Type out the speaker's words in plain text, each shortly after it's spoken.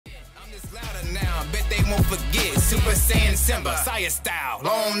won't forget. Super Saiyan Simba, Saiyan style,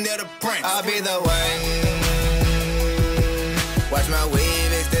 long near the prince. I'll be the one. Watch my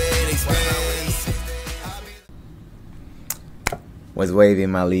wave instead expense. What's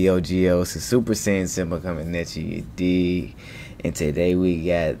waving, my Leo Geos? It's Super SaiyanSimba coming at you, you dig? And today we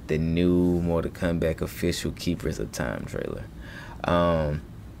got the new Mortal Kombat official Keepers of Time trailer.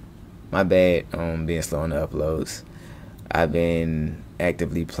 My bad on being slow on the uploads. I've been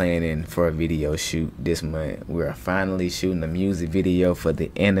actively planning for a video shoot this month. We're finally shooting a music video for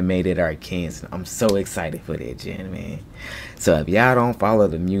the animated Arcans. I'm so excited for that, man. So if y'all don't follow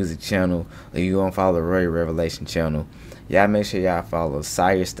the music channel, or you don't follow the Royal Revelation channel, y'all make sure y'all follow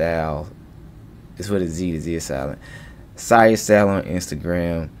Sire Style. It's with a Z, the Z is silent. Sire Style on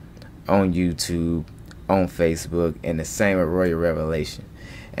Instagram, on YouTube, on Facebook, and the same with Royal Revelation.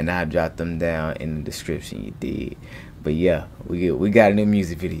 And I dropped them down in the description, you did. But yeah, we got a new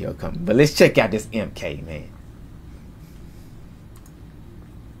music video coming. But let's check out this MK, man.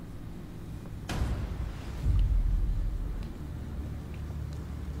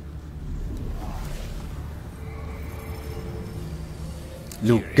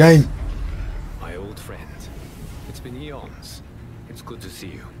 Luke Kang. My old friend. It's been eons. It's good to see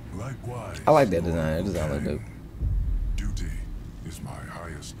you. Likewise. I like that design. That design look dope. Duty is my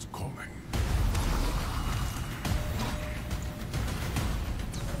highest calling.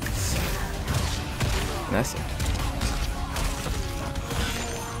 That's it.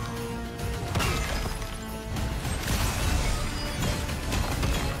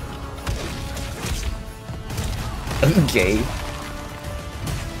 Okay.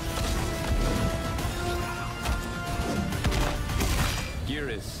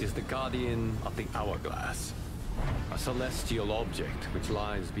 Gearas is the guardian of the hourglass, a celestial object which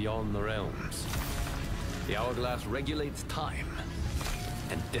lies beyond the realms. The hourglass regulates time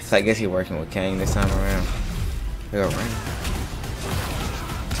and distance. So I guess he's working with Kang this time around. He'll ring.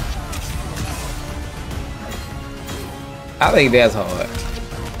 I think that's hard.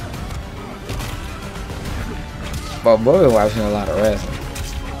 But boy, we're watching a lot of wrestling.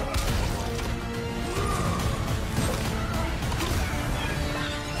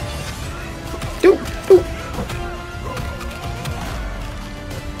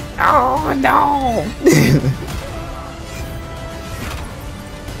 Oh no!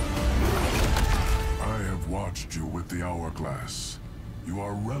 I have watched you with the hourglass. You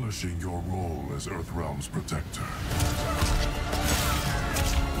are relishing your role as Earthrealm's protector.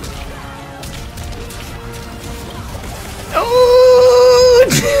 Oh!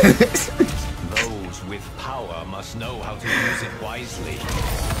 Those with power must know how to use it wisely.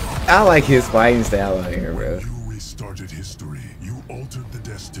 I like his fighting style on here, bro. When you restarted history, you altered the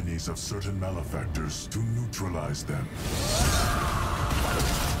destinies of certain malefactors to neutralize them.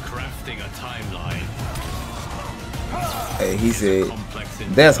 Crafting a timeline. Hey, he said,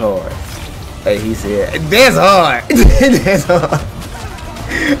 that's hard. Hey, he said, that's hard. That's hard.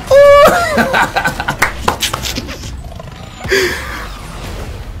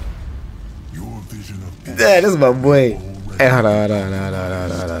 Your vision of peace. That is my boy. Hey, hold on.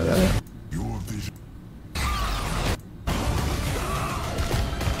 Your vision.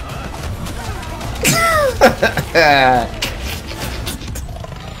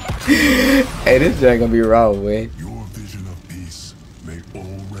 Hey, this joint gonna be raw, boy. Your vision of peace may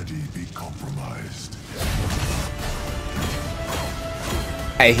already be compromised.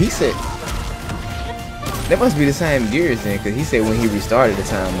 Hey, he said that must be the same Gearas then, because he said when he restarted the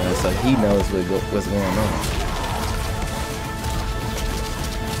timeline, so he knows what's going on.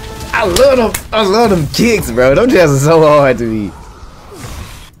 I love them kicks, bro. Them jazz are so hard to beat.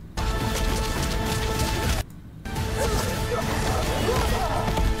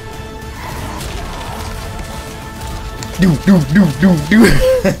 Do.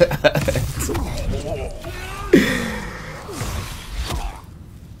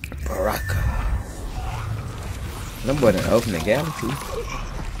 Baraka. No boy done open the galaxy.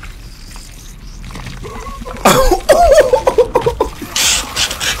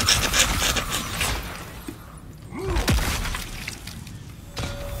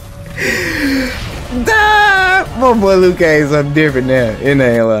 My boy Luke Kang is something different now. In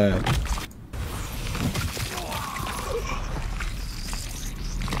ain't lying.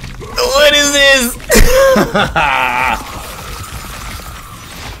 What is this?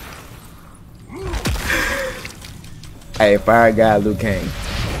 Hey, fire guy Luke Kang.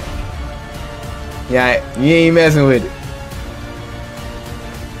 Yeah, you ain't messing with it.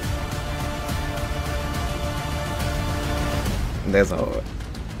 That's hard.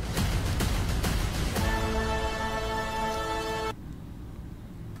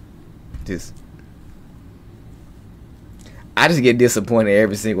 Just I just get disappointed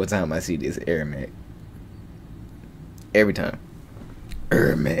every single time I see this Ermac. Every time.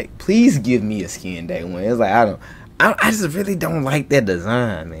 Ermac, please give me a skin day one. It's like I just really don't like that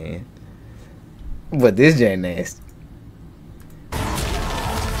design, man. But this J nasty.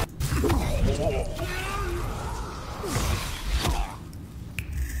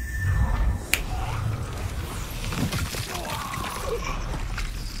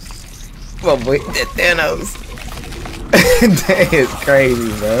 Oh boy, that Thanos. That is crazy,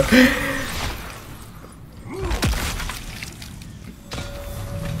 bro.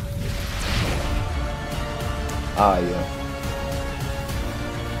 Oh yeah.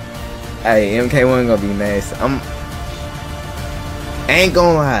 Hey, MK1 gonna be nice. I ain't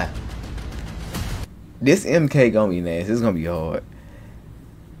gonna lie. This MK gonna be nice. It's gonna be hard.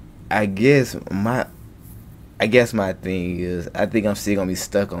 I guess my thing is I think I'm still gonna be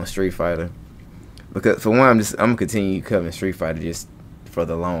stuck on Street Fighter. Because for one, I'm gonna continue covering Street Fighter just for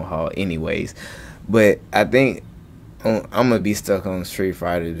the long haul anyways. But I think I'm gonna be stuck on Street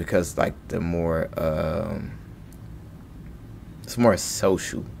Fighter because like the more it's more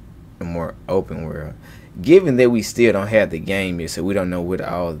social and more open world. Given that we still don't have the game yet, so we don't know what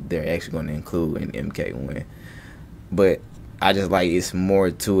all they're actually going to include in MK1. But I just like it's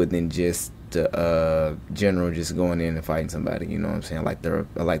more to it than just the general just going in and fighting somebody. You know what I'm saying? Like the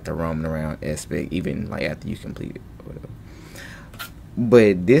roaming around aspect, even like after you complete it or whatever.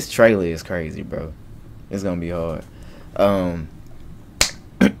 But this trailer is crazy, bro. It's gonna be hard.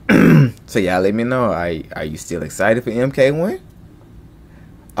 So y'all let me know. Are you still excited for MK1?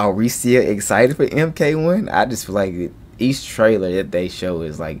 Are we still excited for MK1? I just feel like each trailer that they show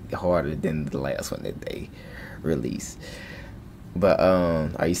is like harder than the last one that they released. But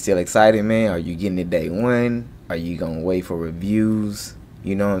are you still excited, man? Are you getting it day one? Are you gonna wait for reviews?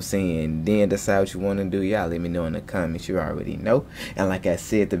 You know what I'm saying? Then decide what you want to do. Y'all let me know in the comments. You already know. And like I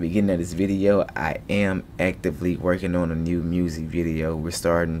said at the beginning of this video, I am actively working on a new music video. We're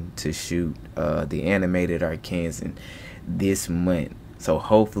starting to shoot the animated Arkansas this month. So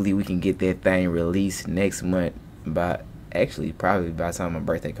hopefully we can get that thing released next month probably by the time my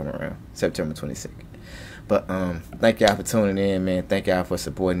birthday come around, September 22nd. But thank y'all for tuning in, man. Thank y'all for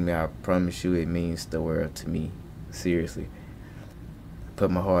supporting me. I promise you it means the world to me. Seriously. Put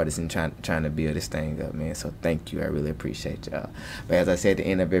my hardest in trying to build this thing up, man. So thank you. I really appreciate y'all. But as I said at the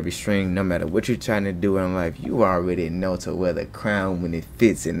end of every stream, no matter what you're trying to do in life, you already know to wear the crown when it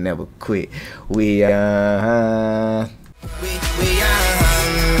fits and never quit. We are